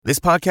This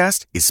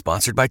podcast is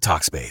sponsored by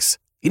Talkspace.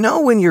 You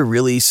know when you're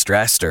really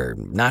stressed or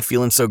not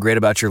feeling so great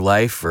about your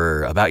life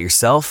or about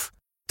yourself?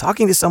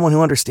 Talking to someone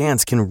who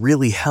understands can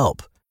really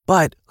help.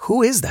 But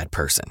who is that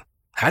person?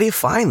 How do you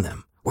find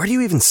them? Where do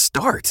you even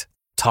start?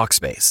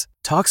 Talkspace.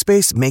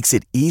 Talkspace makes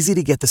it easy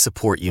to get the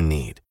support you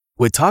need.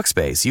 With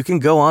Talkspace, you can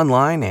go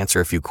online, answer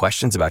a few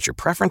questions about your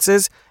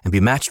preferences, and be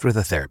matched with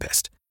a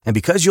therapist. And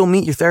because you'll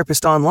meet your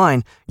therapist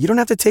online, you don't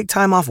have to take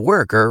time off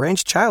work or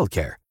arrange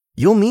childcare.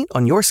 You'll meet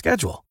on your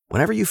schedule,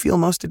 whenever you feel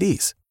most at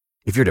ease.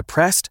 If you're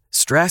depressed,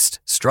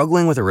 stressed,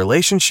 struggling with a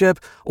relationship,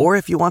 or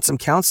if you want some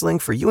counseling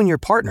for you and your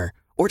partner,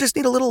 or just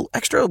need a little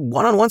extra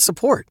one-on-one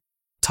support,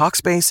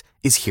 Talkspace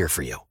is here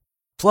for you.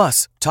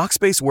 Plus,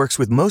 Talkspace works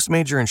with most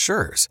major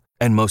insurers,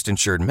 and most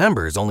insured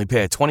members only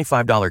pay a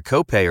 $25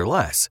 copay or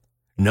less.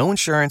 No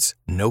insurance,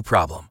 no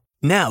problem.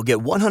 Now get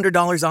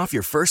 $100 off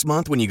your first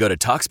month when you go to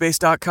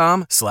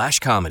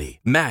Talkspace.com/comedy.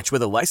 Match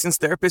with a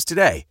licensed therapist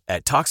today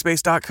at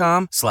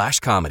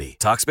Talkspace.com/comedy.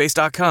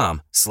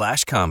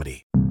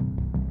 Talkspace.com/comedy.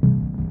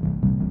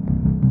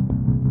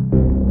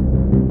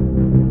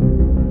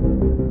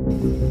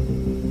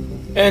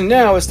 And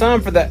now it's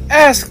time for the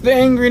Ask the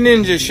Angry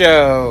Ninja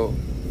Show.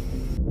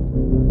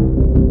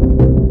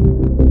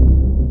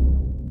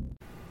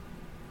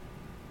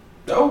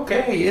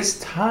 Okay, it's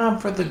time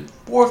for the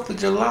 4th of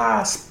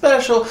July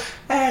special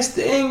Ask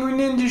the Angry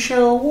Ninja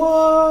Show.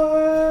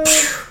 What?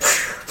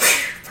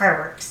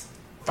 Fireworks.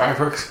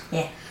 Fireworks?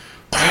 Yeah.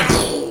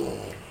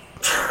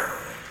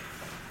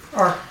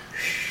 Or.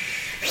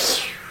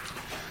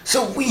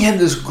 So we had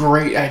this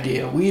great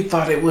idea. We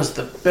thought it was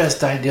the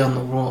best idea in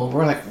the world.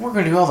 We're like, we're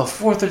going to do all the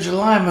 4th of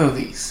July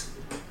movies.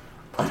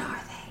 What are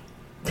they?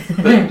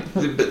 But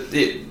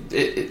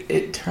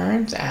it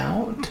turns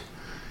out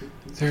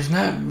there's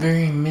not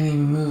very many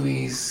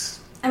movies.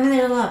 I mean,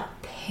 there's a lot of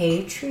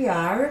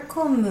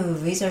patriarchal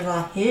movies. There's a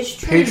lot of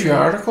history.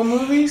 Patriarchal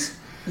movies?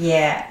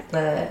 Yeah,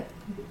 but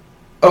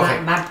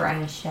okay. my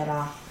brain is shut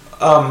off.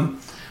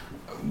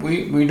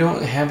 We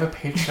don't have a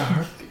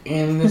patriarch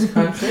in this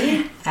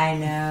country. I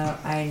know.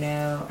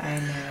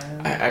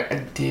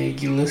 I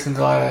dig. You listen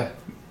to a lot of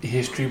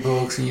history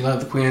books and you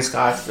love the Queen of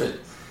Scots, but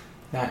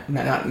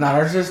not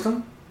our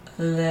system.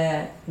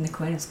 The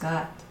Queen of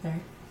Scots.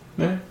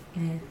 Yeah.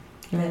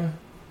 But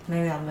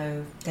maybe I'll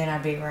move. Then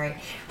I'll be right.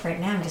 Right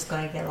now, I'm just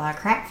going to get a lot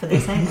of crap for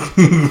this thing.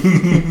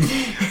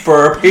 For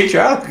our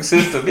patriarchal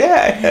system,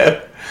 yeah.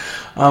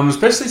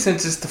 Especially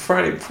since it's the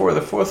Friday before the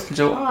 4th of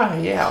July.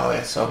 Yeah, oh,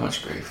 that's so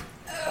much grief.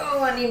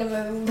 Oh, I need to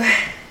move.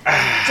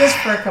 Just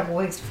for a couple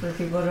weeks for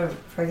people to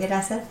forget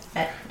I said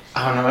that.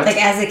 I don't know. Like,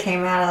 as it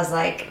came out, I was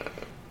like,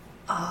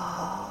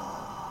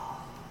 oh,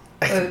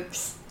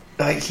 oops.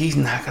 Like, he's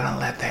not going to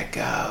let that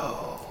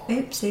go.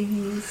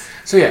 Oopsies.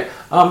 So, yeah.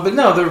 But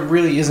no, there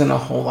really isn't a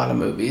whole lot of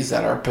movies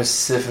that are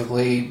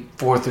specifically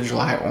 4th of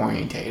July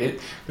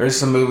orientated. There's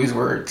some movies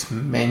where it's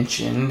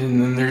mentioned,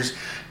 and then there's,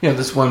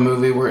 this one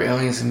movie where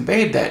aliens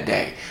invade that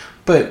day.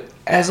 But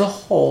as a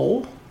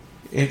whole,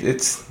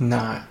 it's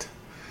not.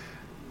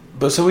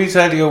 But so we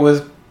decided to go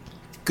with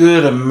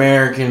good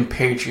American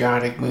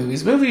patriotic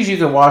movies. Movies you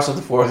can watch on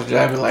the 4th of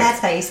July. Be like, that's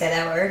how you say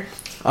that word.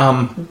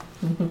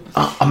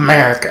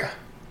 America.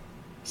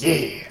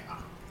 Yeah.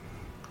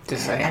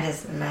 Just saying. I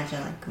just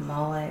imagine like a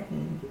mullet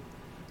and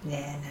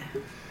no.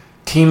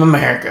 Team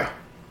America.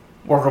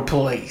 Worker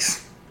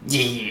Police.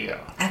 Yeah.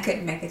 I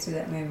couldn't make it through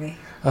that movie.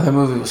 Oh, that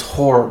movie was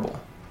horrible.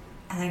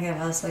 I think I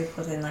fell asleep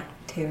within like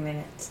 2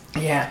 minutes.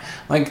 Yeah.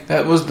 Like,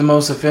 that was the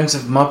most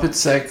offensive Muppet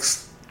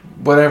sex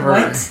whatever.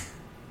 What?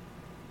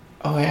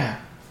 Oh, yeah.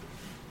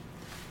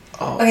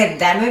 Oh. Okay,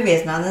 that movie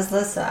is not on this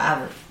list, so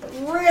I would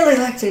really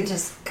like to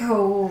just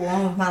go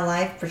along with my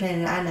life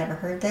pretending I never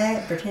heard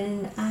that,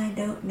 pretending I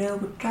don't know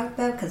what to talk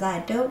about, because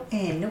I don't,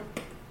 and nope.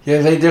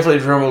 Yeah, they definitely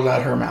dribbled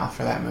out her mouth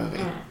for that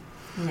movie.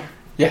 No.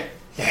 Yeah.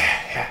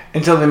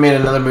 Until they made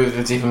another movie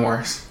that's even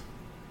worse.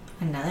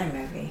 Another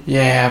movie?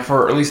 Yeah,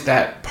 for at least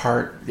that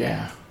part,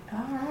 yeah.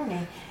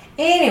 Alrighty.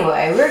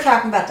 Anyway, we're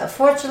talking about the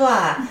 4th of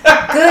July.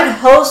 Good,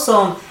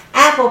 wholesome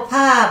apple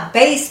pie,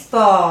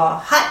 baseball,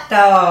 hot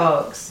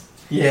dogs.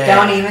 Yeah.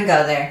 Don't even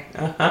go there.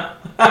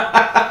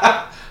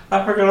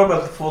 I forgot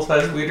about the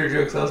full-size Weeder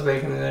jokes I was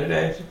making the other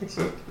day.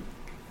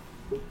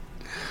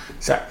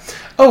 Sorry.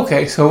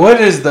 Okay, so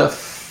what is the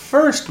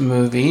first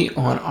movie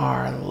on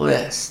our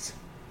list?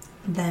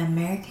 The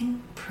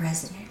American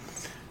President.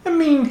 I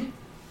mean,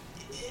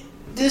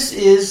 this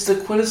is the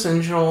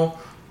quintessential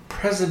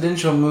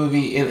presidential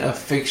movie in a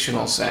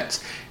fictional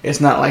sense.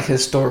 It's not like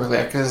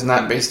historically, because it's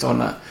not based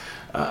on an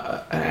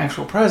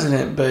actual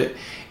president, but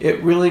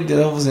it really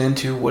delves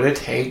into what it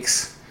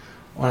takes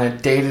on a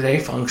day-to-day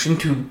function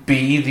to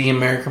be the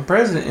American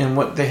president and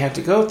what they have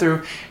to go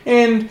through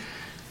and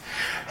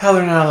how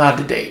they're not allowed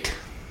to date.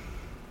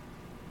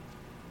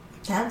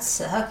 That'd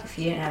suck if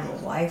you didn't have a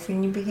wife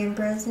when you became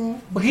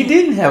president. Well, he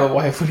didn't have a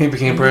wife when he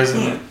became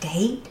president. You can't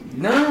date?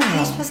 No. How are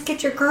you supposed to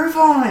get your groove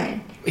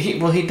on?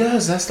 He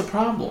does. That's the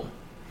problem.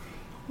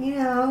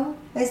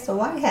 It's the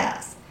White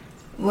House.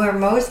 Where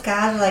most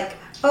guys are like,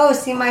 oh,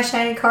 see my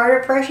shiny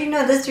card at first?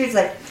 This dude's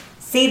like,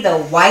 see the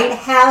White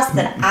House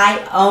that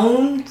I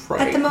own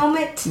Right. at the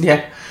moment.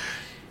 Yeah.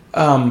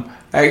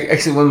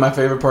 Actually, one of my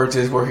favorite parts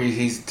is where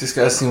he's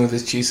discussing with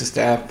his chiefs of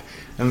staff,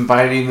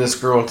 inviting this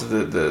girl to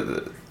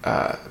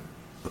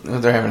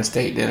they're having a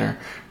state dinner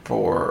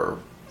for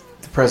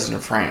the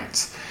president of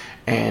France,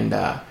 and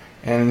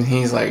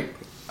he's like,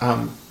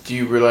 do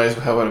you realize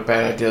what a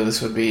bad idea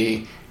this would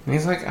be? And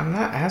he's like, I'm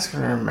not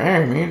asking her to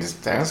marry me,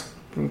 just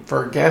asking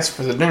for a guest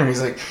for the dinner.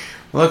 He's like,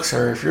 look,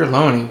 sir, if you're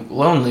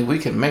lonely, we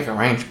can make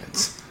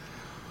arrangements.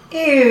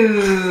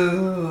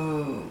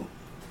 Ew.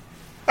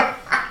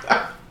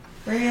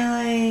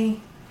 Really?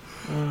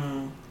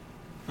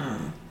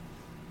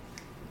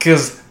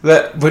 Because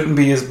that wouldn't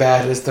be as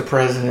bad as the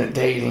president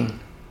dating.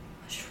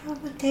 What's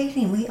wrong with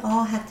dating? We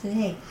all have to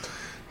date.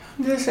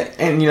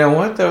 And you know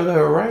what, though? They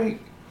were right.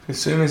 As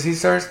soon as he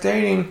starts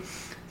dating,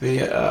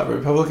 the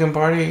Republican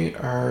Party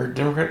or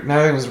Democratic... No,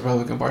 I think it was the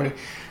Republican Party.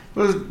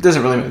 It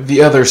doesn't really matter.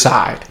 The other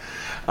side.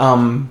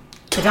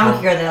 The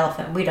donkey or the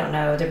elephant, we don't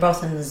know. They're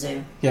both in the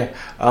zoo. Yeah.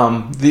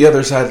 The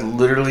other side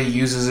literally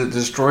uses it to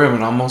destroy him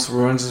and almost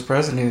ruins his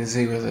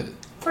presidency with it.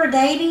 For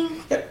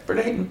dating? Yep, for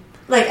dating.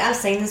 Like, I've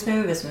seen this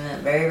movie, but it's been a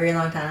very, very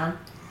long time.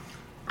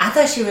 I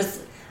thought she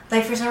was...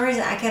 Like, for some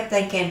reason, I kept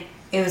thinking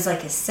it was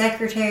like his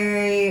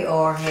secretary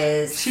or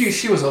his...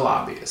 She was a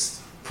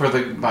lobbyist for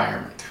the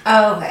environment.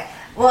 Oh, okay.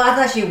 Well, I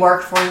thought she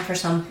worked for him for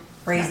some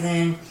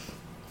reason.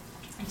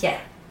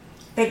 Yeah.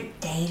 But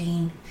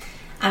dating...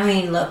 I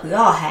mean, look, we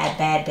all had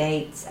bad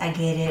dates. I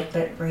get it,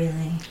 but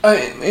really...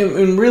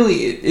 And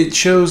really, it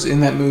shows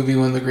in that movie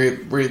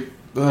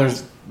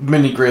there's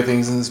many great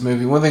things in this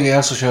movie. One thing it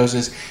also shows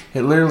is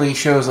it literally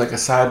shows like a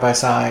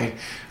side-by-side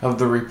of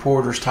the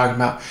reporters talking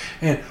about,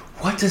 and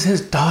what does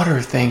his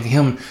daughter think?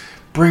 Him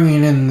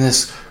bringing in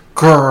this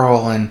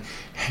girl and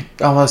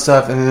all that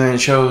stuff, and then it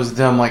shows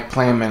them like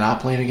playing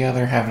Monopoly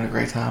together, having a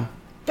great time.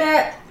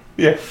 Yeah.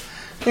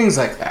 Things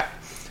like that.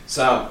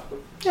 So,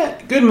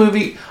 yeah, good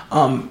movie.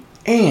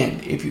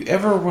 And if you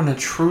ever want to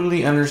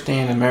truly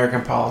understand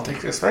American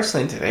politics,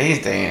 especially in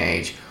today's day and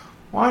age,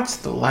 watch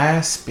the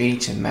last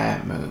speech in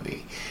that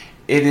movie.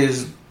 It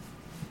is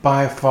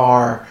by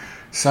far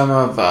some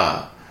of,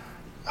 I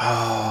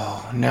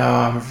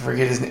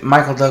forget his name,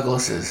 Michael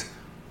Douglas's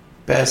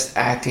best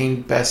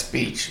acting, best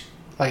speech.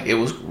 Like, it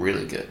was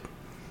really good.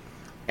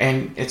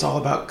 And it's all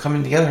about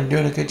coming together and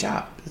doing a good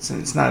job. It's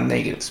not a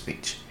negative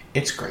speech.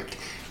 It's great.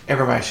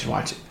 Everybody should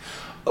watch it.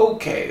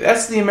 Okay,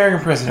 that's The American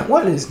President.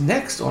 What is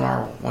next on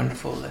our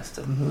wonderful list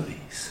of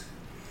movies?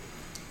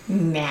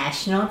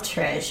 National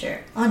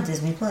Treasure on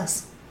Disney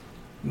Plus.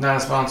 Not a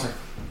sponsor.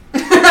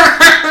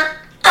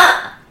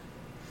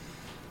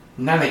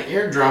 Not an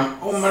eardrum.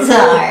 Oh my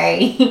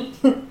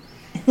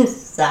God.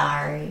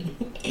 Sorry.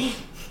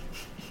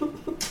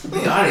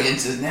 The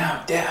audience is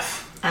now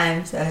deaf.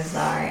 I'm so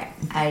sorry.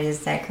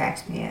 That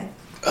cracks me up.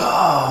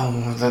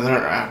 Oh,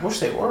 I wish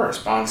they were a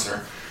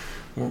sponsor.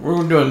 We're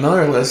going to do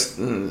another list.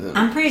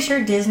 I'm pretty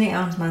sure Disney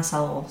owns my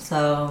soul,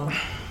 so...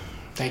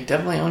 They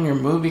definitely own your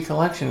movie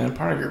collection and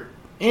part of your...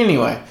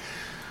 Anyway.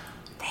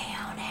 They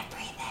own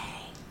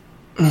everything.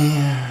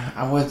 Yeah,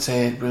 I would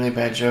say a really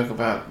bad joke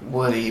about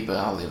Woody, but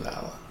I'll leave that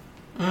alone.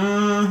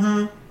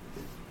 Mm-hmm.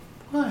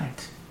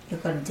 What? You'll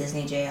go to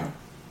Disney jail.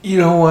 You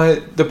know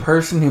what? The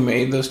person who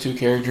made those two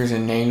characters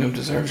and named them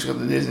deserves to go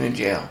to Disney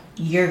jail.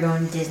 You're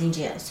going to Disney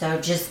jail.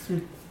 So just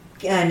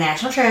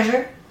National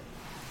Treasure.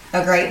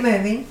 A great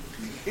movie.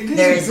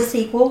 There is a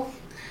sequel.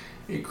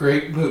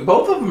 Great.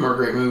 Both of them are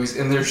great movies,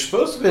 and there's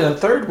supposed to be a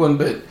third one,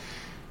 but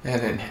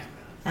that didn't happen.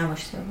 I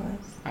wish there was.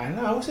 I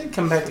know. I wish they'd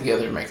come back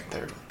together and make a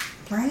third one.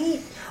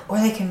 Right? Or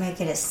they can make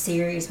it a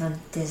series on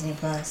Disney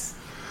Plus.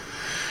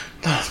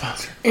 Not a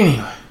sponsor.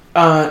 Anyway,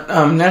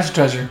 National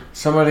Treasure.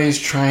 Somebody's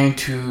trying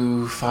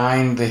to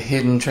find the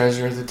hidden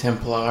treasure of the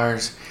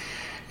Templars,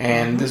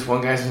 and this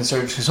one guy's been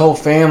searching. His whole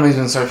family's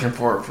been searching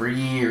for it for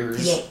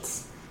years.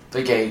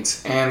 The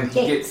Gates. And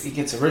he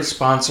gets a rich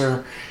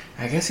sponsor.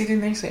 I guess he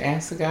didn't actually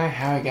ask the guy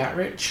how he got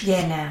rich.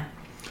 Yeah, no.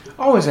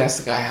 Always ask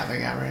the guy how they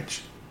got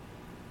rich.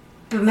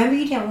 But maybe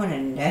you don't want to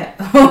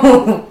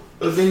know.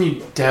 But then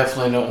you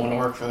definitely don't want to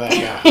work for that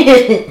guy.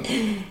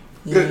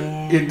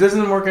 Yeah. It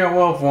doesn't work out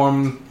well for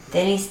him.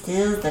 Then he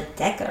steals the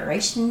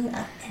Declaration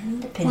of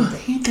Independence.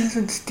 Well, he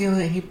doesn't steal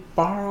it. He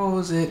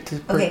borrows it to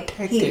protect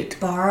it. He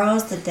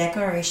borrows the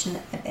Declaration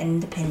of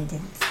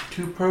Independence.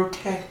 To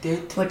protect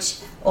it.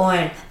 Which,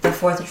 on the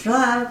 4th of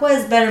July,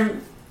 was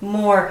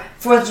more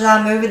 4th of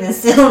July movie than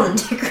stealing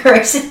the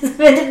Declaration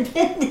of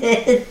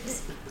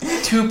Independence.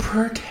 To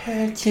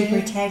protect it.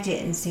 To protect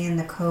it and seeing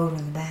the code on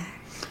the back.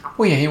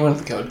 Well, yeah, he wanted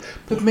the code.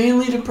 But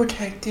mainly to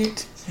protect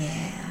it.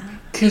 Yeah.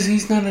 Because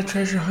he's not a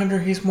treasure hunter.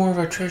 He's more of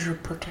a treasure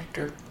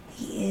protector.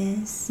 He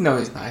is. No,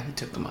 he's not. He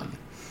took the money.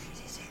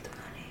 He did take the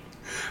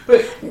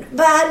money.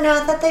 But no, I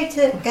thought they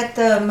got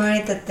the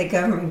money that the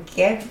government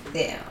gave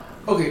them.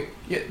 Okay,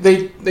 yeah,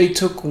 they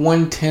took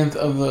 1/10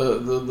 of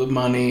the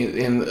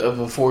money of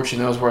a fortune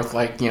that was worth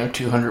like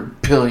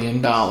 $200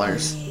 billion.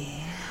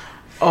 Yeah.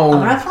 Oh, I'm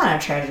gonna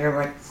find a treasure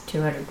worth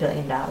 $200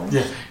 billion.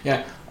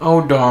 Yeah.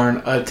 Oh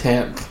darn, a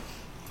tenth.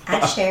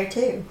 I'd share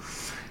too.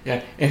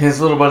 Yeah, and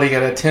his little buddy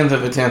got a 1/10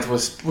 of a tenth,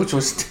 which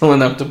was still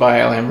enough to buy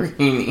a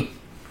Lamborghini.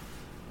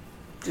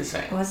 Just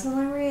saying. Was it a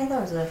Lamborghini? I thought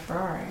it was a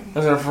Ferrari.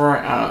 Was it a Ferrari?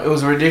 I don't know. It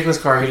was a ridiculous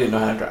car he didn't know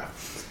how to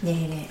drive. Yeah,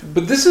 he did.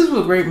 But this is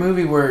a great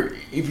movie where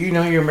if you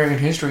know your American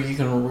history, you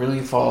can really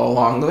follow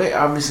along. They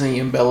obviously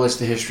embellish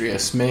the history a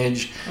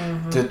smidge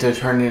to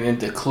turn it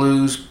into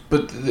clues,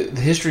 but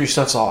the history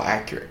stuff's all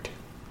accurate.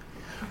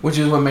 Which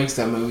is what makes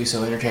that movie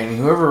so entertaining.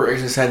 Whoever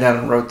actually sat down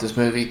and wrote this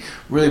movie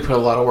really put a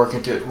lot of work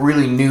into it.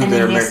 Really knew and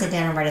their then he sit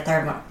down and write a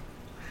third one.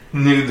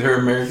 Knew their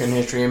American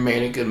history and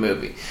made a good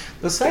movie.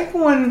 The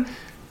second one,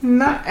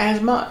 not as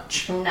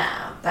much. No,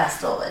 but I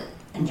still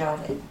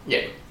enjoyed it.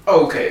 Yeah.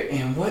 Okay,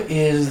 and what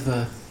is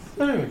the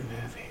third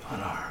movie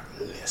on our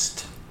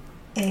list?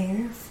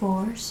 Air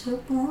Force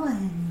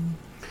One.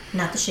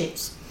 Not the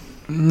shoes.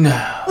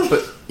 No,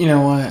 but you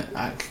know what?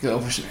 I could go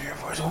for some Air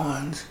Force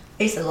Ones.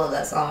 I used to love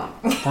that song.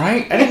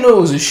 Right? I didn't know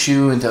it was a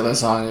shoe until that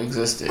song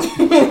existed.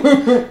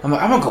 I'm like,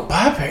 I'm gonna go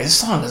buy a pair. This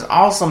song is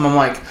awesome. I'm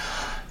like,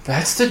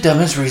 that's the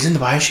dumbest reason to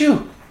buy a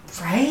shoe.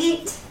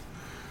 Right?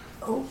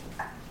 Oh.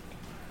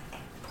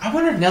 I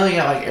wonder if Nelly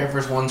got like Air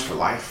Force Ones for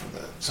life for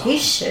the song. He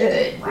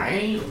should.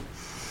 Right?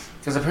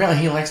 Because apparently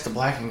he likes the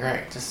black and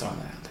gray. Just throwing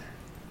that out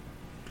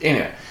there.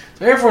 Anyway,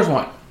 so Air Force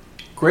One.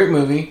 Great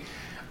movie.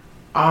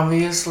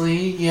 Obviously,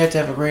 you have to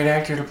have a great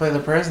actor to play the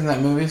president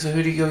in that movie, so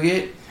who do you go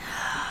get?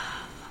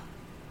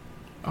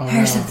 Oh,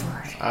 Harrison no.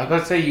 Ford. I was about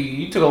to say,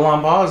 you took a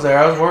long pause there.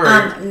 I was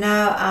worried.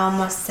 No, I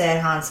almost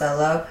said Han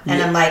Solo. And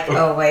I'm like,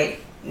 oh, wait,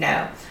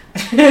 no.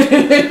 I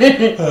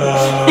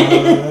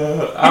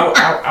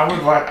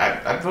would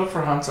like, I'd vote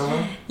for Han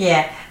Solo.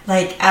 Yeah,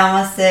 like, I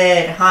almost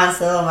said Han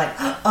Solo. I'm like,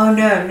 oh,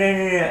 no.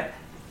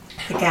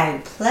 The guy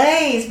who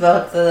plays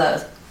both of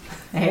those,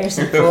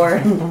 Harrison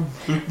Ford,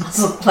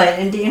 also played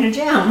Indiana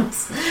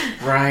Jones.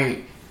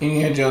 Right.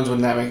 Indiana Jones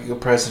would not make a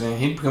good president.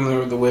 He'd come there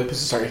with the whip and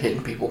start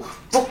hitting people.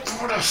 Vote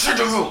for the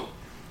citizen!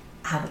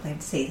 I would like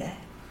to see that.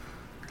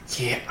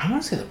 Yeah, I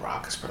want to see The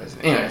Rock as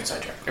president. Anyway,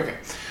 sidetrack. Okay.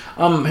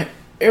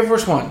 Air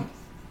Force One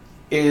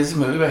is a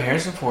movie by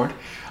Harrison Ford.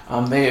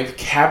 They have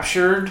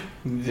captured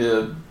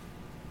the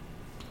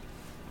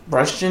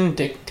Russian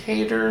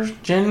dictator,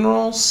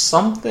 general,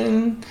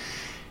 something.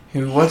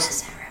 Who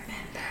Doesn't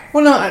remember.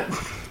 Well, no.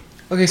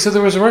 Okay, so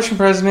there was a Russian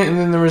president, and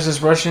then there was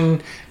this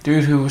Russian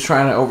dude who was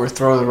trying to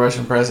overthrow the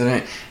Russian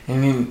president,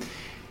 and then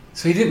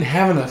so he didn't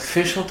have an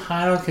official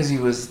title because he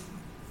was,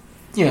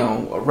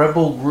 a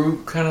rebel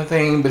group kind of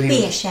thing. But he Be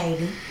was, a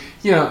shady.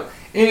 and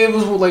it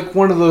was like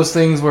one of those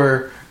things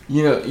where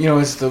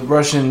it's the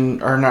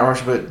Russian, or not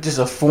Russian, but just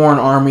a foreign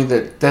army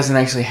that doesn't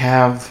actually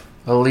have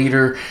a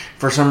leader.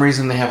 For some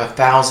reason, they have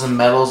 1,000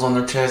 medals on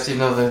their chest, even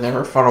though they've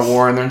never fought a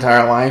war in their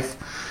entire life.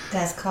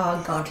 That's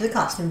called going to the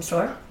costume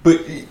store. But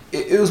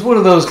it was one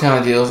of those kind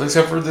of deals,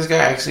 except for this guy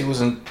actually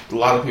wasn't, a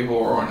lot of people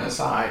were on his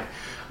side.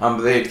 But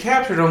they had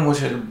captured him,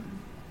 which had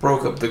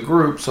broke up the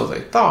group, so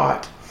they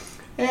thought.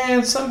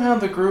 And somehow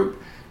the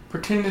group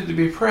pretended to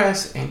be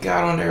press and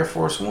got on Air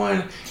Force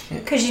One.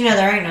 Because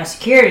there ain't no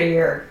security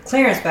or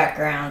clearance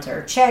backgrounds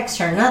or checks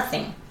or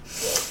nothing.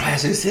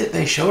 As is it,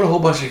 they showed a whole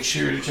bunch of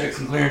security checks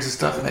and clearance and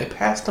stuff, and they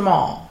passed them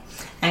all.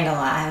 I ain't gonna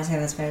lie, I haven't seen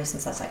this movie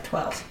since I was like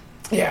 12.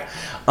 Yeah.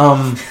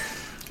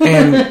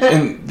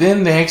 And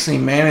then they actually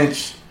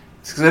managed,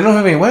 because they don't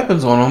have any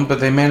weapons on them, but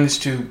they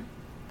managed to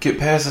get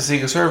past the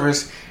Secret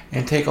Service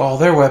and take all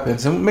their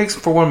weapons. And it makes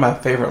for one of my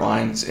favorite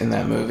lines in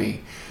that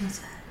movie. What's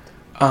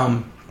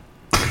that?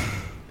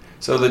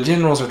 So the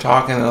generals are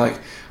talking, they're like,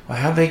 well,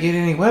 how'd they get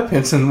any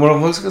weapons? And one of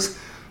them looks and goes,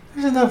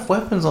 there's enough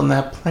weapons on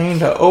that plane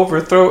to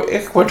overthrow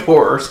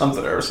Ecuador or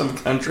something, or some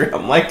country.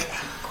 I'm like,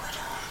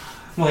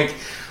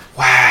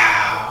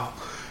 wow.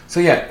 So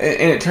yeah,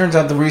 and it turns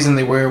out the reason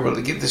they were able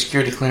to get the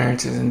security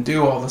clearances and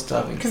do all the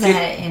stuff. Because they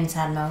had it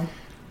inside mode.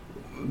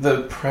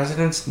 The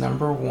president's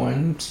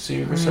 #1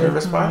 Secret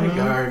Service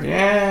bodyguard.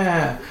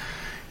 Yeah.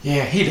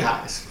 Yeah, he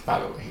dies. By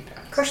the way, he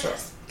dies. Of course he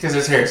does. Because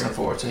it's Harrison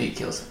Ford, so he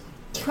kills him.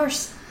 Of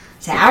course.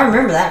 See, I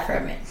remember that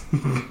from it.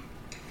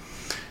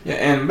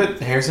 Yeah, but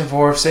Harrison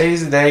Ford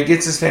saves the day,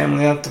 gets his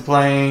family off the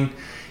plane.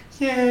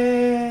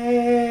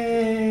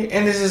 Yay!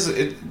 And this is,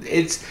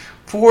 it's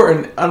for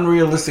an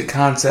unrealistic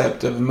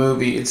concept of a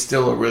movie, it's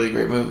still a really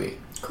great movie.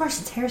 Of course,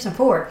 it's Harrison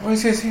Ford. What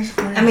is Harrison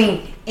Ford? I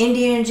mean,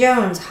 Indiana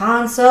Jones,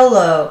 Han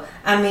Solo.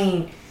 I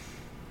mean,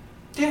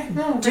 yeah,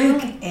 no,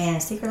 Duke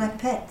and Secret Life of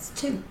Pets,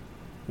 too.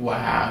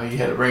 Wow, you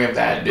had to bring up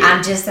that, dude.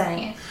 I'm just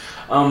saying.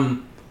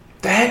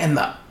 That and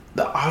the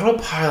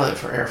autopilot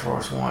for Air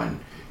Force One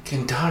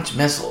can dodge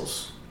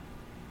missiles.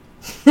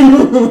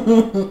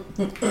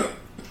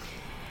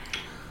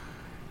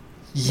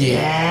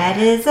 Yeah. That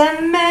is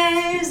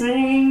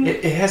amazing.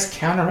 It has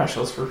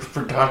countermeasures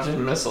for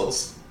dodging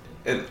missiles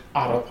and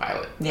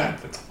autopilot. Yeah.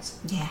 That's awesome.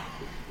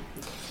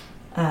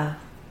 Yeah.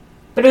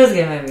 But it was a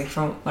good movie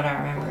from what I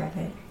remember of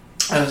it.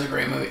 That was a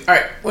great movie.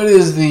 Alright, what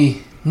is the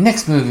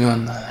next movie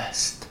on the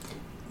list?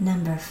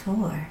 Number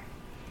 4.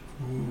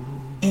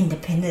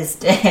 Independence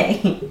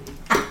Day.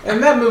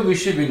 And that movie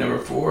should be number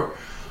 4.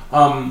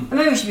 The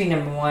movie should be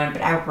number 1,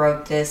 but I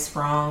wrote this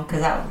wrong because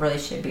that really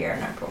should be our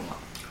number 1.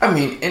 I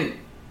mean, and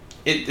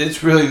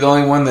It's really the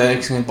only one that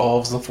actually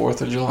involves the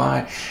 4th of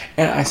July.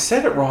 And I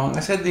said it wrong. I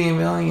said the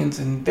aliens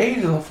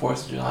invaded the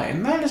 4th of July,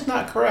 and that is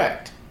not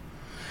correct.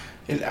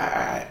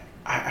 I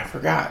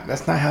forgot.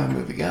 That's not how the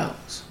movie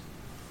goes.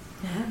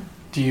 No.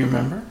 Do you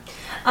remember?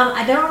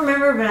 I don't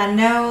remember, but I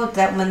know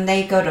that when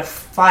they go to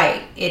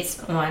fight, it's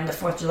on the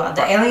 4th of July.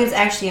 The aliens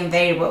actually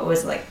invaded what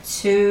was like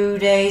 2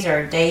 days or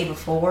a day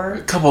before.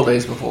 A couple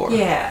days before.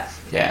 Yeah.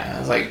 Yeah, it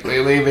was like they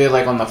invaded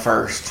like on the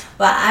 1st.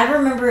 But I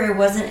remember it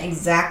wasn't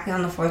exactly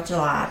on the 4th of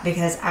July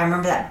because I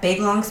remember that big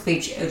long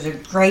speech. It was a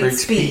great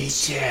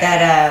speech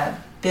that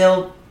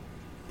Bill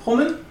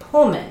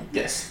Pullman,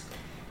 yes,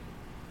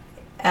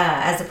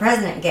 as the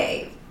president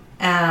gave.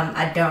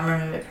 I don't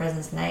remember the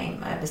president's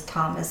name. It was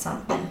Thomas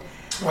something.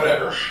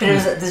 Whatever. But it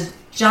was this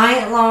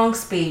giant long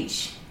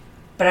speech.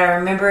 But I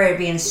remember it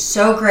being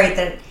so great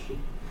that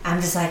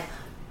I'm just like,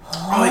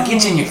 oh, it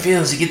gets in your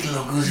feels. You get the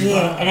little goosey bumps.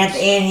 Yeah, and at the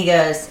end he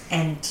goes,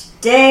 and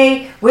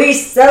today we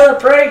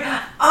celebrate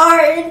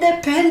our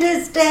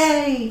Independence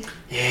Day.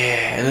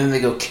 Yeah, and then they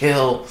go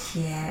kill.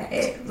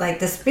 Yeah, like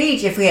the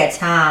speech, if we had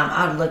time,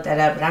 I would look that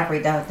up and I'd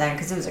read the whole thing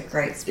because it was a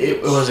great speech.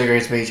 It was a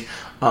great speech.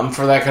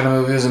 For that kind of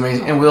movie, it was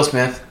amazing. And Will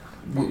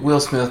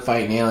Smith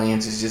fighting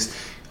aliens is just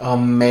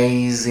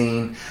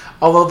amazing.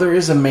 Although there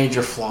is a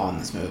major flaw in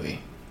this movie.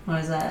 What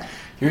is that?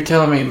 You're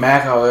telling me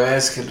Mac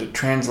OS could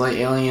translate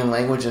alien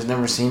language it's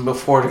never seen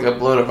before to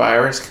upload a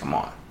virus? Come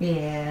on.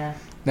 Yeah.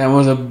 That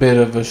was a bit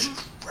of a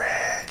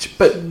stretch.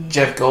 But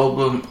Jeff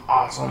Goldblum,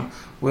 awesome.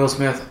 Will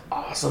Smith,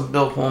 awesome.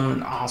 Bill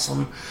Pullman,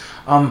 awesome.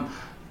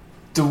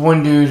 The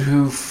one dude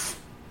who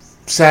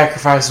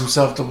sacrificed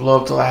himself to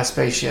blow up the last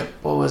spaceship.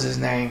 What was his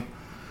name?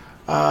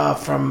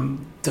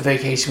 From the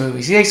Vacation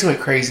movies. He actually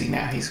went crazy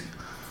now.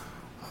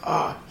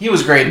 He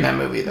was great in that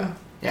movie, though.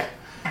 Yeah.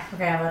 I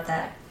forgot about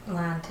that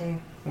line, too.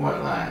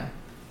 What line?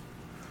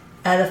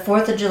 The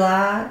 4th of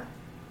July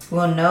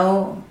will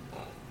no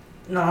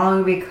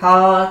longer be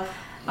called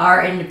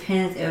our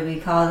independence. It will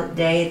be called the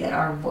day that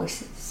our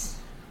voices.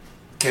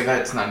 Okay,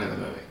 that's not in the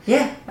movie.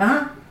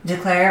 Yeah,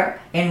 declare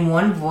in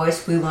one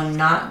voice we will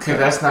not. Okay,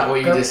 that's not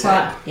what you just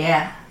said.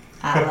 Yeah.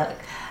 Look,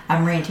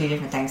 I'm reading two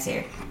different things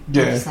here.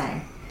 Yeah. I'm just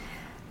saying.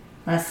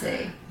 Let's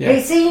see. Yeah.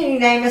 Hey, see, you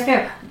name us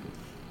now.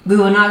 We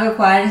will not go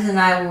quiet into the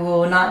night. We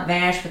will not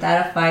vanish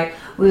without a fight.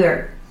 We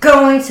are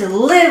going to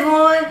live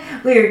on.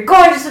 We are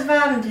going to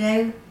survive. And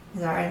today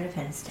is our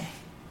Independence Day.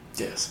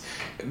 Yes.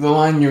 The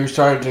line you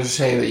started to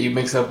say that you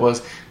mixed up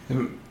was,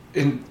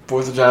 in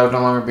 4th of July would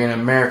no longer be an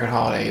American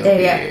holiday.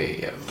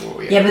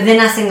 Yeah, but then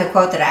I sing the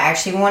quote that I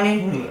actually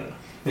wanted.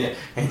 Yeah.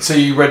 And so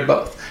you read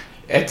both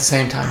at the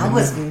same time. I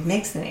was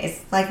mixing it.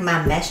 It's like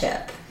my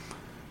mashup.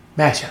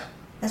 Mashup.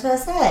 That's what I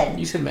said.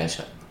 You said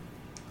mashup.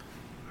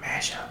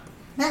 Mashup.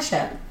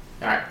 Mashup.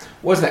 Alright.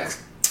 What's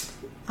next?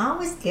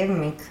 Always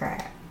giving me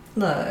crap.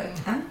 Look,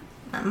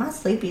 my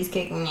sleepy's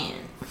kicking in.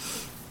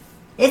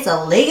 It's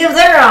a league of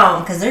their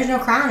own because there's no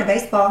crying in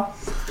baseball.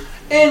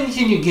 And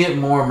can you get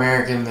more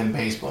American than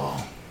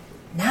baseball?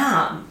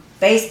 Nah,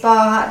 baseball,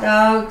 hot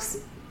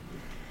dogs.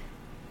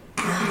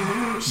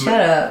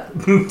 Shut up.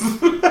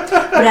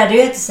 But I do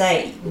have to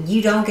say,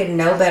 you don't get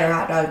no better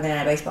hot dog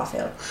than a baseball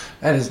field.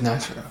 That is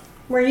not true.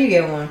 Where you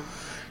get one?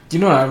 Do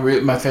you know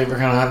what my favorite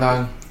kind of hot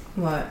dog?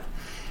 What?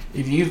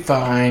 If you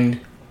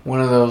find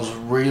one of those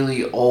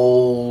really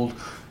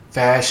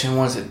old-fashioned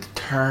ones that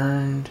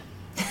turned,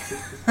 you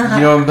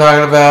know what I'm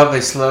talking about?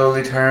 They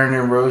slowly turn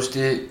and roast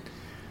it.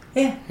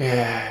 Yeah.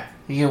 Yeah.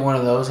 You get one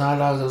of those hot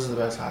dogs, those are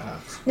the best hot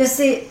dogs. Now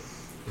see,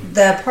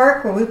 the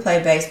park where we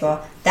played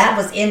baseball, that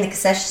was in the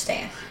concession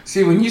stand.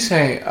 See, when you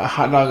say a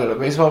hot dog at a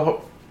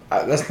baseball,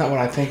 that's not what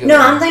I think of. No,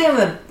 I'm thinking of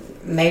a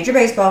major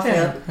baseball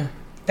field. Yeah.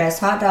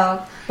 Best hot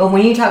dog. But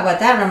when you talk about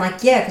that one, I'm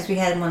like, yeah, because we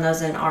had one of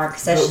those in our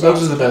concession stand.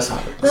 Those are the best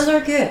hot dogs. Those are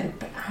good.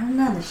 But I don't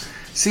know.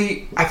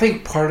 See, I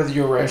think part of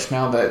your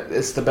rationale that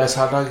it's the best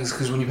hot dog is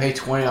because when you pay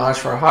 $20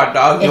 for a hot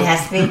dog, it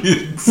has to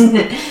be. This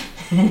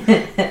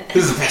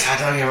is the best hot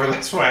dog ever.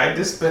 That's why I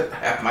just spent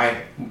half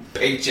my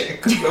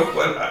paycheck on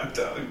one hot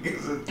dog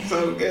because it's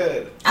so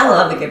good. I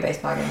love a good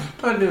baseball game.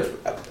 I do.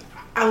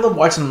 I love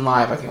watching them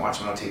live. I can watch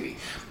them on TV.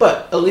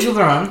 But A League of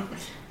Their Own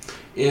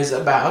is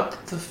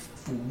about the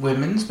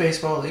women's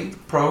baseball league,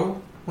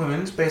 pro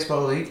women's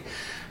baseball league,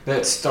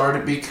 that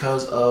started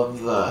because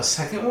of the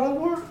Second World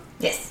War.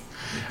 Yes.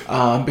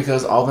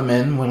 Because all the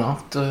men went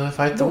off to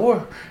fight the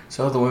war.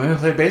 So the women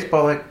played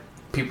baseball like,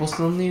 people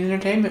still need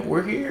entertainment.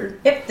 We're here.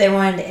 Yep, they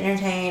wanted to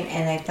entertain,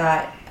 and they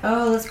thought,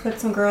 oh, let's put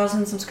some girls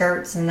in some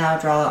skirts, and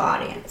that'll draw the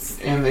audience.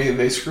 And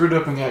they screwed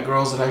up and got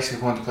girls that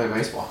actually wanted to play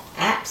baseball.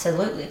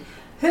 Absolutely.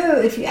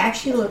 Who, if you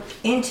actually look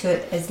into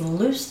it, is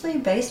loosely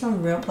based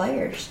on real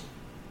players.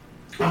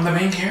 On the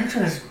main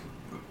characters.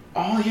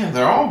 Oh yeah,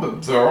 they're all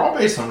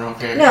based on real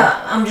characters.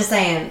 No, I'm just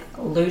saying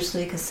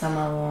loosely because some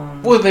of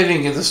them. Well, they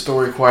didn't get the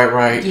story quite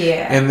right.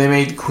 Yeah. And they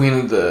made Queen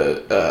of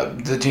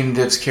the Gina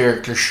Davis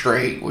character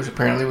straight, which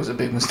apparently was a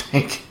big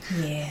mistake.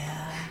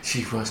 Yeah.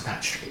 She was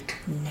not straight.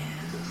 No.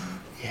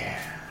 Yeah.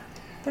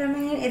 But I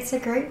mean, it's a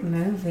great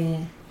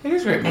movie. It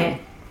is a great movie. And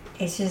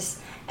it's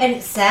just,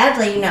 and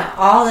sadly,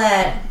 all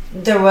that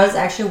there was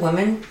actually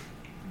women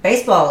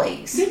baseball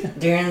leagues Yeah.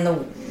 during the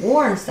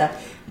war and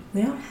stuff.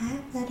 We don't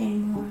have that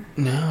anymore.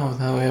 No,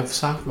 now we have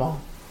softball.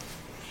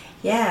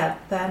 Yeah,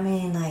 but I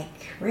mean, like,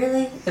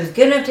 really? It was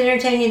good enough to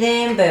entertain you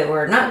then, but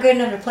we're not good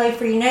enough to play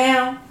for you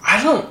now?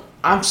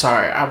 I'm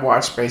sorry, I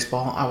watched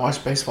baseball. I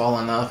watched baseball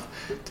enough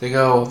to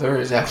go, there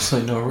is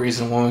absolutely no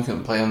reason women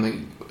couldn't play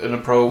in a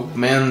pro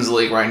men's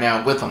league right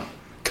now with them.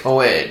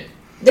 Co-ed.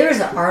 There was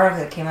an article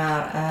that came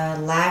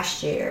out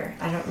last year.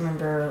 I don't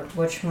remember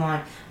which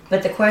one.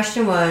 But the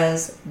question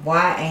was,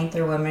 why ain't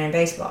there women in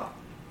baseball?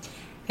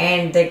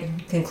 And the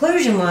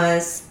conclusion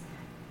was,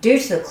 due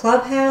to the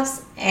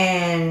clubhouse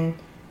and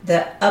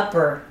the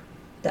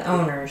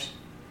owners,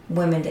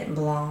 women didn't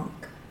belong.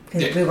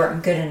 Because we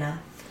weren't good enough.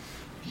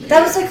 Yeah.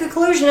 That was the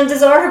conclusion of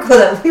this article,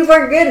 that we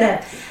weren't good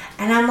enough.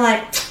 And I'm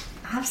like,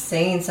 I've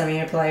seen some of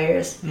your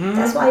players. Mm-hmm.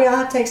 That's why y'all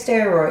have to take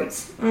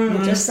steroids.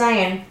 Just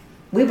saying.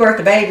 We birth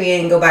a baby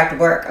and go back to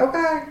work.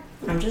 Okay.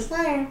 I'm just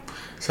saying.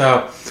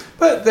 So,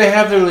 but they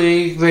have their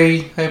league.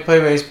 They play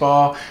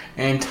baseball.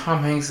 And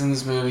Tom Hanks in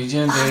this movie.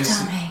 Tom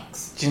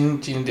Hanks.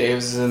 Gina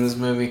Davis is in this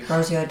movie.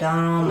 Rosie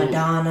O'Donnell,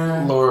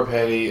 Madonna. Laura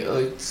Petty.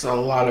 It's a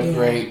lot of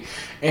great.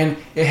 And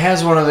it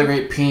has one of the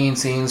great peeing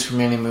scenes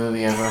from any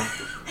movie ever.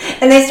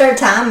 And they start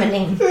timing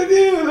him. They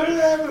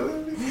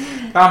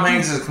do. Tom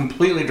Hanks is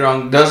completely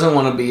drunk. Doesn't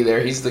want to be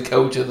there. He's the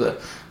coach of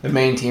the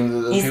main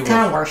team. He's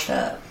kind of washed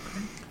up.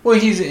 Well,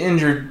 he's an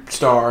injured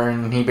star,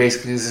 and he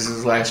basically this is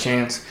his last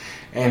chance.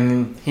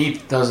 And he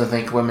doesn't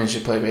think women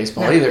should play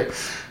baseball either.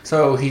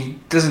 So he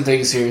doesn't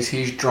take it serious.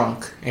 He's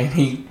drunk, and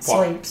he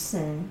sleeps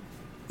and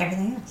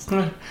everything else.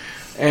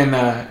 And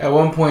at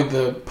one point,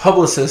 the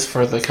publicist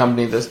for the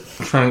company that's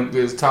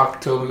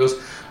talking to him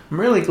goes, "I'm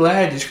really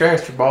glad you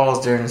scratched your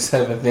balls during the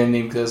 7th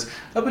inning because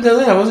up until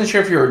then, I wasn't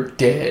sure if you were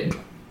dead."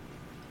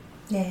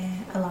 Yeah,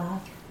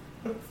 alive.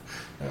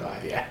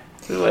 Alive, yeah.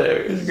 Whatever,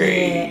 it was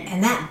great. Yeah,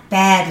 and that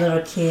bad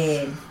little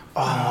kid.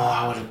 Oh,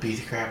 I would have beat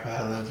the crap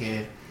out of that little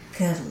kid.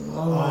 Good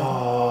Lord.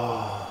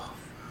 Oh.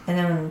 And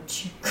then when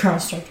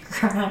girls start to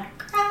cry,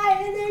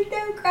 there's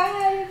no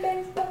crying in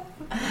baseball.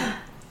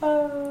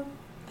 Oh.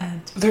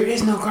 There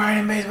is no crying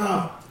in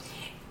baseball.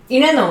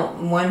 You know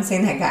the one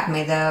thing that got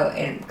me, though,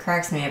 it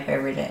cracks me up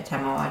every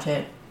time I watch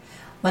it?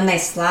 When they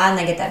slide and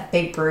they get that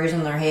big bruise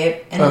on their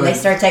hip, and then they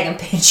start taking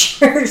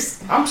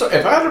pictures. I'm sorry,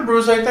 if I had a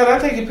bruise like that,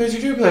 I'd take a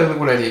picture too, but look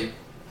what I did.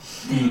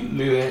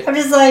 Do that. I'm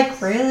just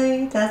like,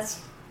 really?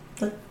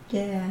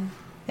 Yeah.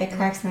 It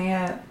cracks me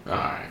up.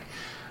 Alright.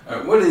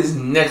 What is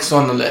next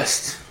on the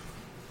list?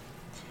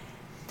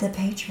 The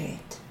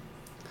Patriot.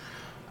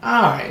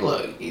 Alright,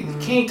 look. You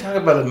can't talk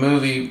about a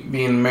movie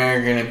being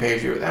American and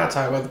Patriot without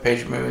talking about the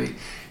Patriot movie.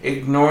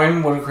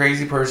 Ignoring what a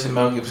crazy person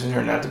Mel Gibson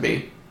turned out to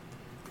be.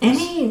 Ain't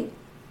he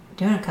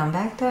doing a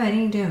comeback, though? Ain't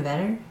he doing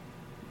better?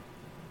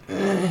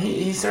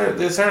 They started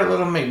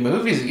letting him make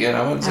movies again.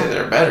 I wouldn't say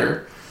they're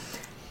better.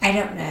 I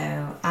don't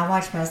know. I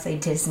watch mostly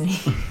Disney.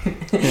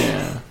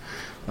 Yeah.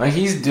 Like,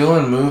 he's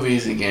doing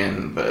movies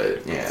again,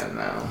 but, yeah,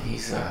 no.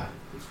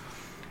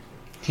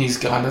 He's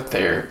gone to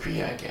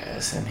therapy, I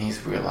guess, and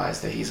he's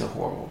realized that he's a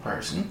horrible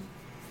person.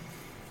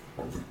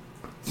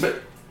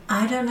 But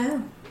I don't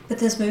know. But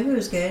this movie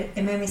was good.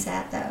 It made me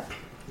sad, though.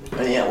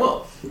 Yeah,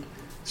 well,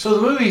 so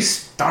the movie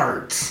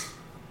starts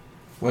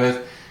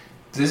with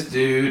this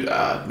dude,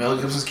 Mel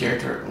Gibson's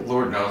character,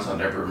 Lord knows I'll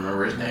never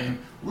remember his name,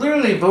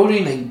 literally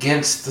voting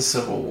against the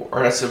Civil War,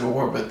 or not Civil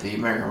War, but the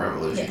American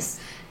Revolution. Yes.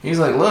 He's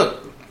like,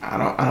 look, I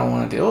don't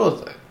want to deal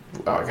with it.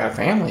 I got a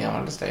family. I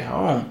want to stay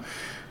home.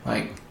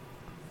 Like,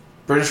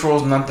 British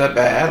rule's not that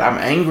bad. I'm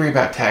angry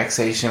about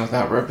taxation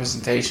without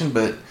representation,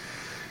 but,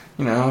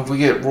 you know, if we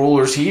get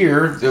rulers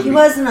here... He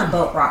wasn't a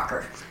boat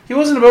rocker. He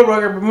wasn't a boat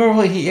rocker, but more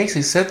like he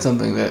actually said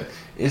something that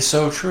is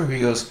so true. He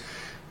goes,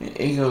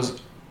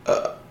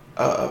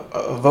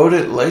 a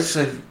voted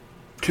legislative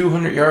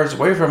 200 yards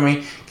away from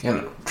me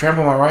can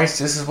trample my rights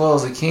just as well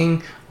as a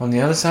king on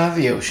the other side of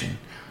the ocean.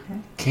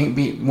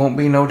 Won't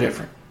be no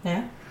different.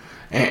 Yeah.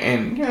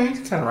 And yeah,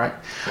 he's kind of right.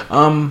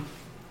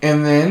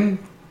 And then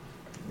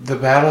the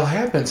battle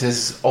happens.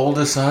 His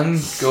oldest son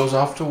goes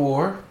off to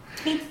war.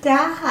 He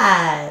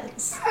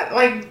dies.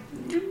 Like,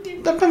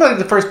 I'm talking about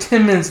the first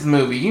 10 minutes of the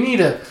movie. You need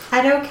to...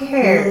 I don't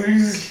care.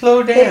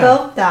 Slow down. They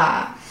both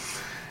die.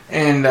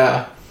 And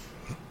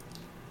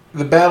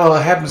the battle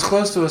happens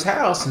close to his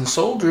house, and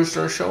soldiers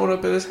start showing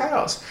up at his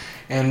house.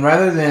 And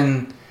rather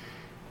than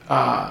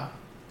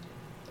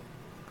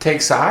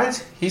take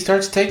sides, he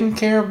starts taking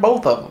care of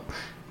both of them.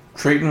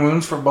 Treating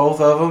wounds for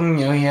both of them.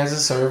 You know, he has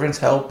his servants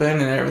helping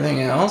and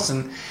everything else.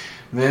 And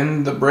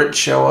then the Brits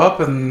show up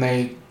and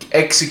they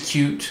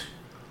execute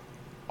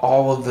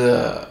all of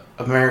the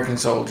American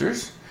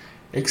soldiers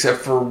except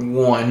for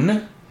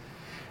one.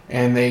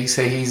 And they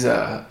say he's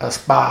a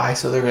spy,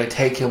 so they're going to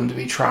take him to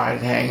be tried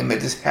and hanged. And that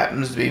just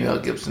happens to be Mel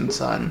Gibson's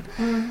son,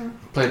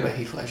 played by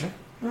Heath Ledger.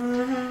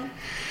 Mm-hmm.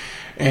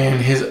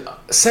 And his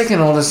second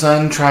oldest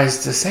son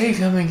tries to save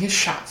him and gets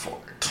shot for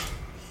it.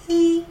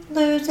 He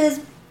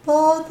loses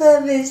both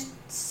of his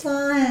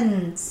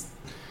sons.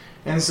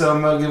 And so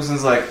Mel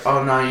Gibson's like,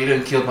 oh no, you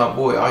didn't kill my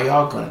boy. Oh,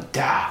 y'all gonna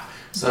die.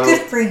 So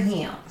Good for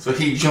him. So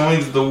he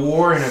joins the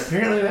war, and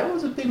apparently that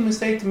was a big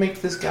mistake to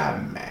make this guy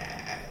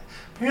mad.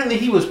 Apparently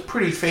he was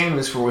pretty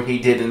famous for what he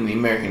did in the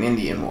American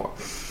Indian War.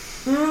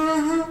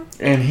 Mm-hmm.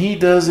 And he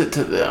does it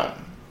to them.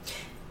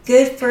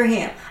 Good for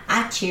him.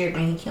 I cheered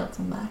when he killed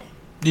somebody.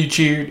 You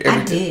cheered?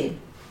 I did.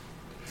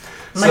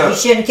 Like, you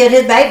shouldn't have killed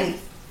his baby.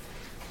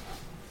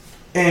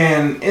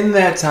 And in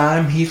that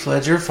time, Heath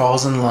Ledger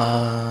falls in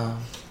love.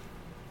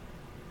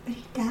 But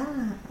he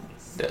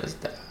dies. Does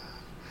die.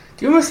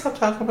 Do you want to stop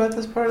talking about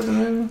this part of the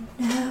movie?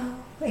 No.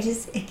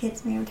 It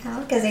gets me every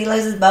time because he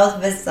loses both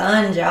of his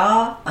sons,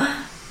 y'all.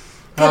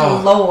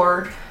 Good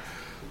Lord.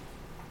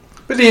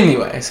 But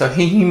anyway, so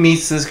he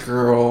meets this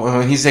girl. I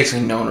mean, he's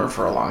actually known her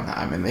for a long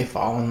time, and they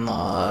fall in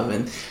love,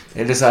 and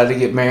they decide to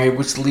get married,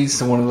 which leads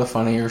to one of the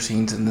funnier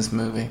scenes in this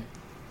movie.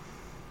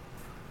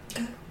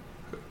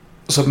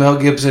 So Mel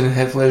Gibson and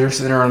Heath Ledger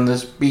sitting there on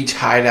this beach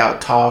hideout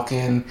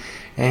talking,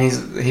 and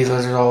Heath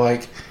Ledger's all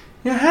like,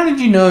 how did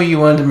you know you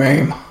wanted to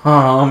marry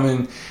Mom,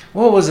 and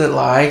what was it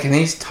like? And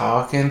he's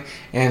talking,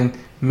 and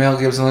Mel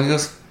Gibson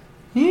goes,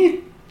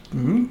 you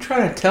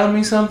trying to tell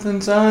me something,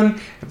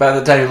 son? And by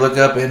the time you look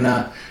up,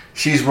 and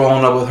she's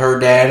rolling up with her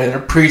dad and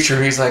a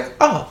preacher, he's like,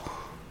 oh,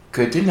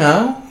 good to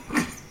know.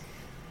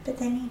 But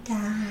then he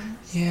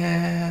dies.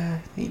 Yeah,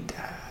 he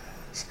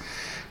dies.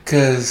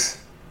 Because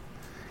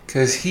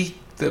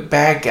the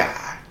bad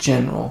guy,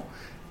 General,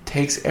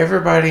 takes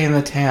everybody in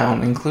the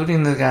town,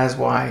 including the guy's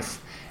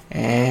wife,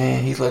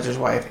 and Heath Ledger's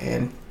wife,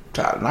 and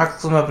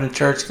knocks them up in a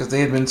church because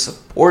they had been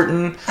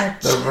supporting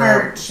the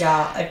church,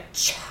 y'all. A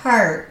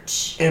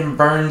church. And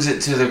burns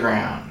it to the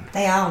ground.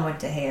 They all went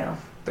to hell.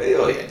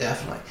 Oh, yeah,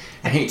 definitely.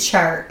 And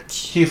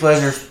church. Heath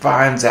Ledger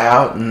finds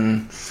out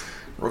and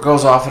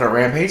goes off on a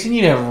rampage, and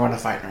you never want to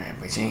fight a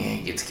rampage, and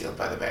he gets killed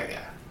by the bad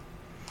guy.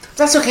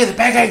 That's okay, the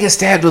bad guy gets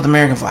stabbed with the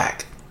American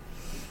flag.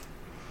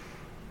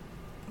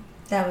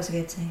 That was a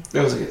good scene.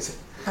 That was a good scene.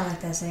 I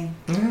like that scene.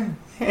 Yeah.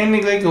 And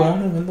they go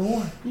on and win the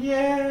war.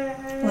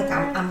 Yeah. Look,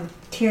 I'm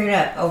teared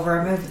up over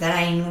a movie that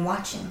I ain't even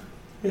watching.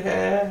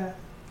 Yeah.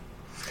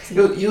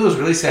 It was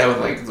really sad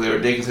when they were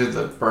digging through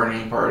the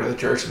burning part of the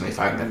church and they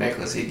find the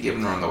necklace he'd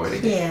given her on the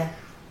wedding day. Yeah.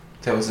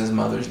 That was his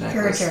mother's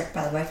necklace. You're a jerk,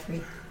 by the way, for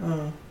you.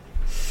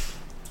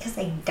 Because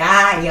they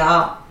die,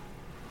 y'all.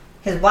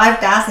 His wife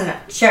dies in a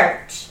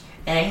church,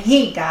 and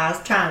he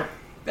dies trying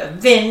to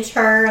avenge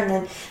her, and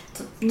then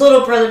the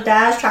little brother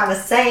dies trying to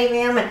save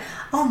him, and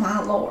oh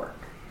my Lord.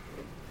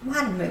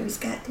 Why do movies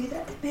got to do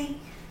that to me?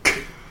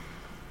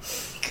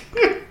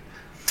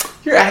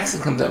 Your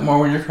accent comes out more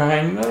when you're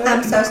crying, you know that?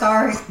 I'm so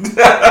sorry.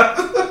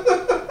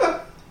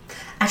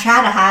 I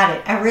try to hide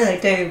it. I really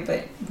do.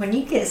 But when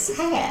you get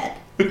sad,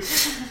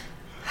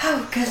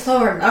 oh, good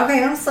Lord.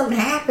 Okay, I'm so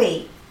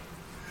happy.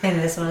 And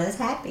this one is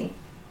happy.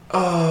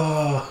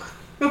 Oh.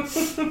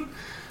 Man,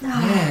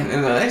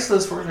 and the next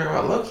list we're talking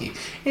about Loki.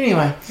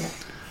 Anyway. Yeah.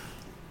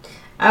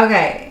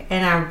 Okay,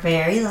 and our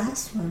very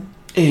last one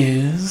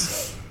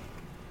is...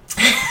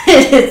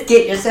 Just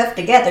get yourself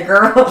together,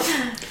 girl.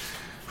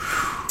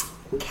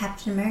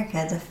 Captain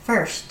America, the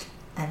first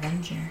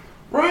Avenger.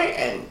 Right,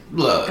 and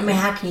look. I mean,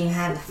 how can you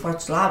have the 4th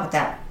of July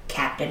without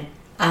Captain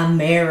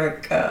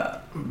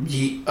America?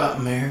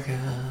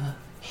 America.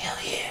 Hell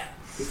yeah.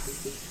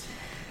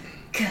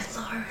 Good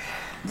Lord.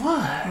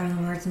 What? Or in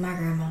the words of my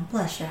grandma,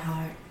 bless your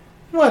heart.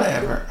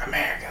 Whatever.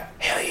 America.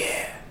 Hell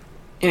yeah.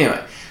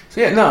 Anyway,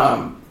 so yeah,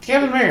 no,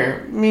 Captain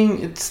America, I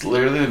mean, it's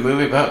literally the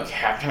movie about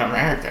Captain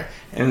America.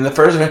 And in the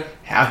first one,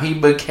 how he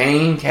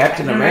became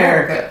Captain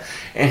America.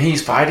 And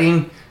he's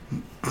fighting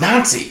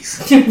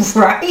Nazis.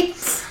 Right?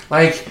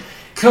 Like,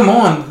 come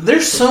on.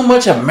 There's so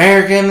much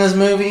America in this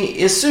movie.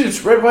 His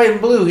suits, red, white,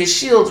 and blue. His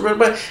shields, red,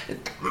 white.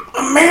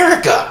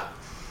 America!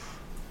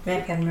 You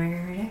have Captain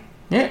America right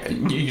there? Yeah,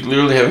 you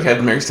literally have a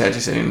Captain America statue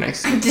sitting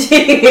next to you.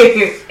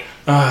 Dude.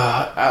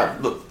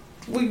 Look,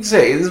 we can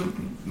say this is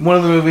one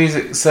of the movies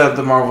that set up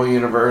the Marvel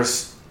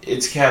Universe.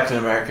 It's Captain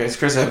America.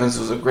 Chris Evans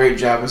was a great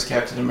job as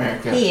Captain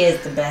America. He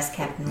is the best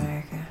Captain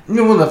America. You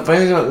know, one of the funny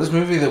things about this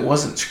movie that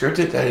wasn't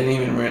scripted, I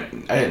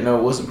didn't know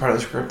it wasn't part of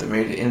the script that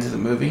made it into the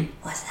movie.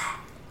 What's that?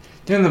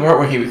 During the part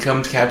where he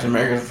becomes Captain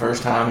America the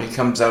first time, he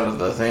comes out of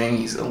the thing,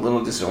 he's a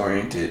little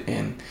disoriented,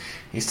 and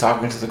he's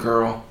talking to the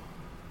girl.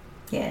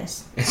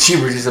 Yes. And she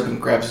reaches up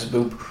and grabs his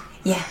boob.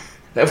 Yeah.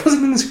 That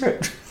wasn't in the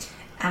script.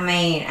 I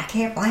mean, I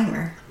can't blame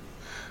her.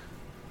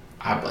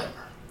 I blame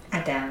her. I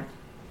don't.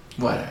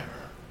 Whatever.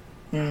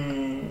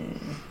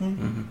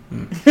 Mm-hmm.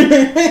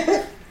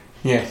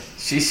 Yeah,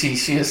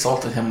 she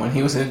assaulted him when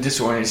he was in a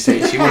disoriented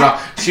state. She went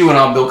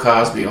on Bill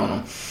Cosby on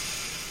him.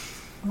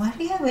 Why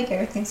do you make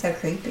everything so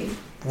creepy?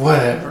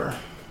 Whatever.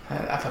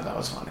 I thought that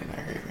was funny,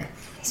 not creepy.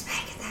 He's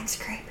making things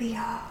creepy,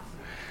 y'all.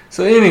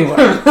 So anyway,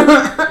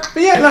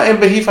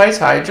 but he fights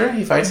Hydra.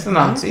 He fights the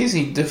Nazis.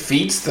 He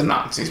defeats the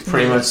Nazis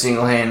pretty much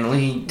single-handedly.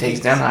 He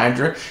takes down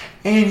Hydra,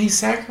 and he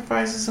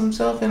sacrifices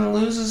himself and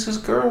loses his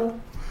girl.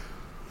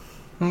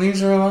 And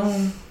leaves her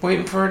alone,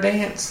 waiting for a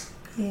dance.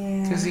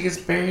 Yeah. Because he gets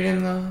buried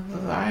in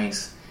the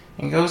ice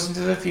and goes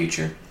into the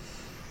future.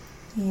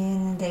 Yeah,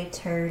 and they date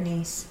her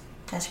niece.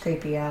 That's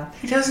creepy, y'all.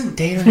 He doesn't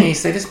date her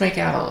niece. They just make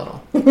out a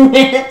little.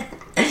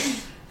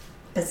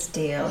 But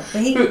still.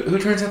 But Who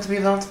turns out to be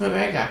the ultimate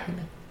bad guy?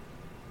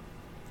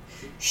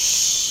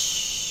 Shh.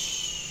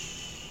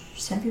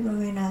 Some people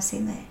may not have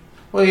seen that.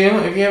 Well, you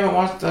know, if you haven't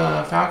watched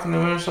Falcon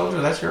and Winter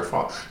Soldier, that's your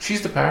fault.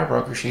 She's the power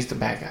broker. She's the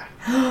bad guy.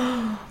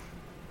 You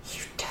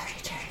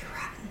dirty,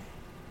 rotten.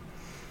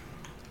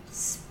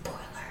 Spoiler.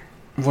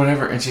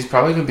 Whatever. And she's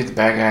probably going to be the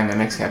bad guy in the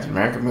next Captain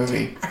America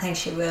movie. I think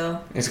she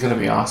will. It's going to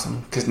be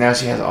awesome. Because now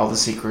she has all the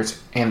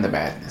secrets and the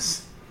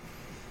badness.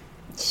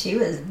 She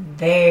was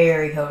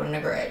very holding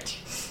a grudge.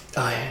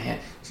 Oh, yeah.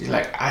 She's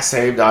like, I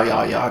saved all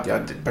y'all. Y'all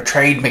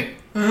betrayed me.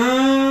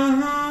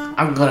 Mm-hmm.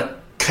 I'm going to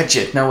cut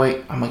you. No,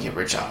 wait. I'm going to get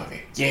rich off of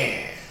you.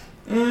 Yeah.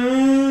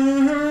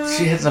 Mm-hmm.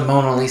 She has a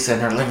Mona Lisa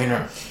in her living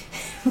room.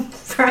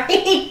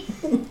 Right?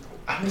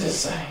 I'm just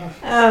saying.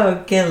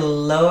 Oh, good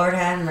Lord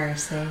have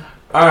mercy.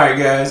 Alright,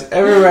 guys.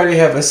 Everybody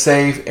have a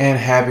safe and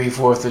happy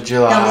 4th of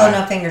July. Don't blow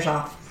no fingers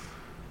off.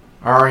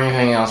 Or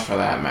anything else for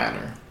that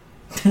matter.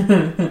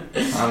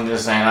 I'm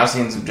just saying, I've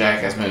seen some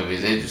Jackass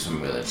movies. They do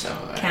some really stuff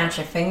with that. Count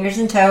your fingers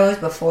and toes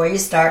before you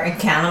start and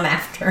count them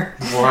after.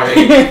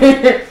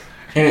 Right.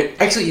 And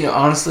actually, you know,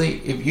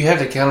 honestly, if you have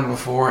to count them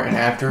before and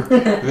after,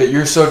 that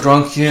you're so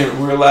drunk you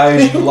didn't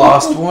realize you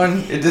lost one,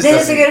 it just Then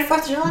it's doesn't... a good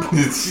 4th of July.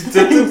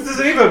 It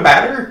doesn't even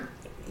matter.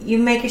 You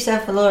make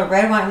yourself a little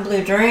red, white, and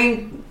blue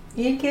drink.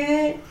 You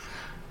good?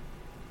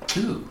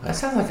 Ooh, that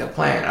sounds like a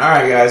plan.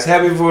 Alright, guys.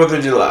 Happy 4th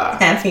of July.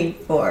 Happy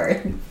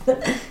 4th.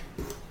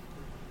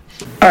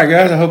 Alright,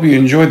 guys. I hope you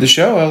enjoyed the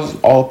show. I was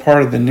all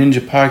part of the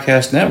Ninja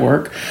Podcast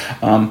Network.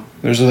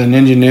 There's the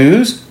Ninja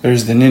News.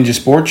 There's the Ninja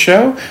Sports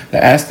Show. The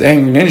Ask the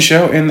Angry Ninja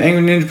Show. And the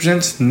Angry Ninja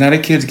Presents Not a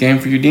Kid's Game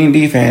for you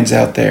D&D fans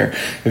out there.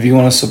 If you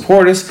want to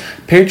support us,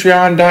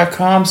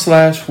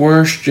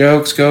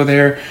 patreon.com/worstjokes. Go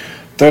there.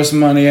 Throw some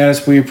money at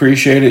us. We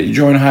appreciate it. You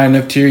join a high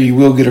enough tier, you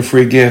will get a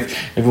free gift.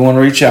 If you want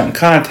to reach out and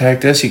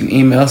contact us, you can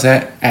email us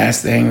at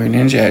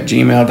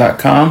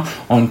asktheangryninja@gmail.com,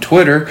 on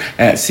Twitter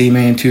at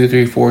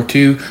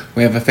cman2342.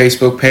 We have a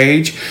Facebook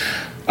page.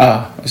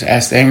 It's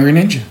Ask the Angry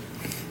Ninja.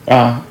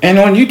 And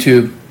on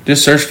YouTube,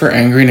 just search for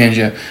Angry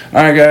Ninja.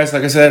 Alright, guys,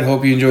 like I said,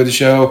 hope you enjoyed the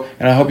show,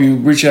 and I hope you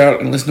reach out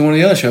and listen to one of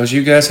the other shows.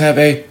 You guys have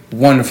a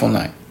wonderful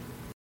night.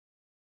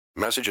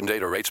 Message and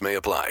data rates may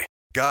apply.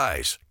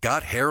 Guys,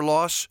 got hair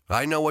loss?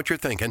 I know what you're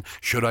thinking.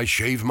 Should I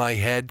shave my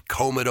head,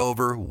 comb it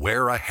over,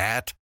 wear a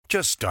hat?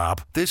 Just stop.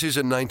 This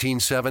isn't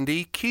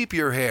 1970. Keep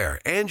your hair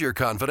and your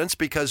confidence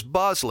because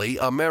Bosley,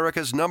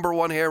 America's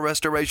 #1 hair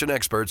restoration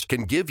experts,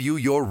 can give you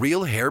your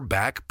real hair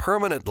back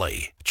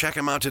permanently. Check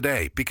them out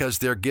today because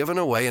they're giving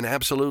away an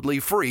absolutely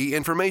free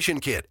information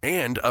kit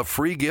and a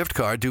free gift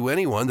card to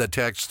anyone that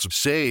texts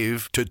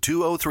SAVE to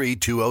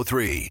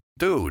 203203.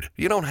 Dude,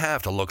 you don't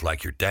have to look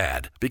like your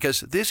dad because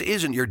this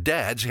isn't your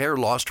dad's hair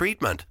loss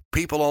treatment.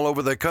 People all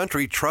over the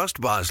country trust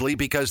Bosley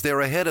because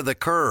they're ahead of the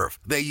curve.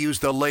 They use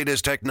the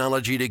latest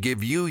technology to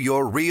give you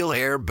your real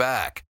hair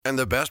back. And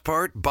the best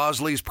part?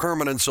 Bosley's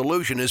permanent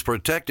solution is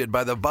protected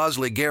by the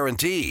Bosley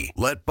Guarantee.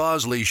 Let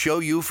Bosley show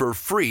you for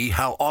free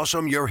how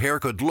awesome your hair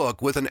could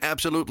look with an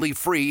absolutely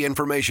free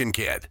information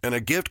kit and a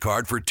gift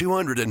card for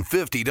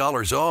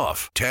 $250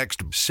 off.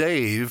 Text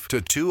SAVE to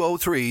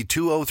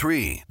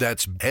 203203.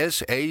 That's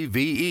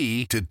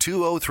SAVE to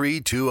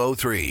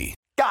 203203.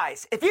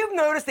 Guys, if you've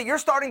noticed that you're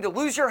starting to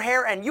lose your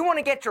hair and you want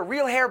to get your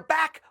real hair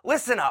back,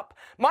 listen up.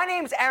 My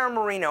name's Aaron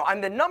Marino.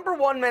 I'm the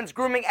 #1 men's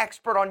grooming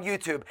expert on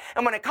YouTube.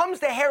 And when it comes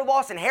to hair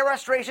loss and hair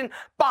restoration,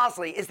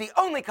 Bosley is the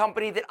only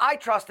company that I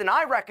trust and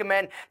I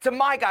recommend to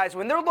my guys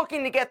when they're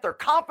looking to get their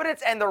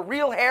confidence and their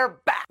real hair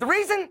back. The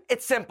reason?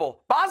 It's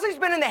simple. Bosley's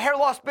been in the hair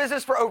loss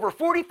business for over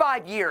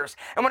 45 years.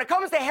 And when it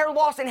comes to hair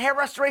loss and hair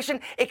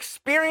restoration,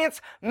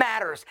 experience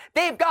matters.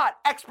 They've got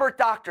expert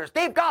doctors.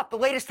 They've got the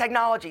latest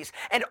technologies.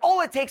 And all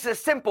it takes is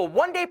a simple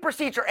one-day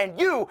procedure and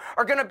you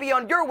are going to be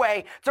on your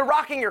way to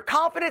rocking your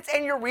confidence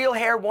and your real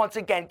hair once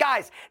again.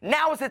 Guys,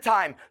 now is the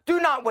time. Do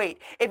not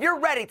wait. If you're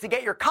ready to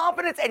get your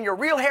confidence and your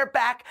real hair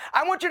back,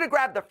 I want you to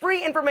grab the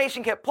free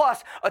information kit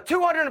plus a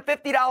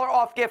 $250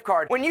 off gift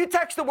card when you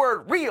text the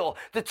word REAL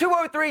to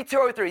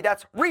 203203.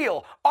 That's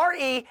REAL,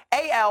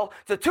 REAL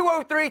to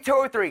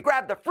 203203.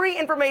 Grab the free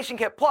information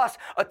kit plus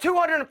a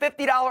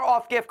 $250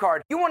 off gift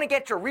card. You want to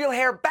get your real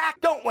hair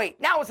back? Don't wait.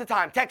 Now is the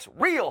time. Text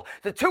REAL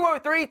to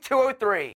 203203.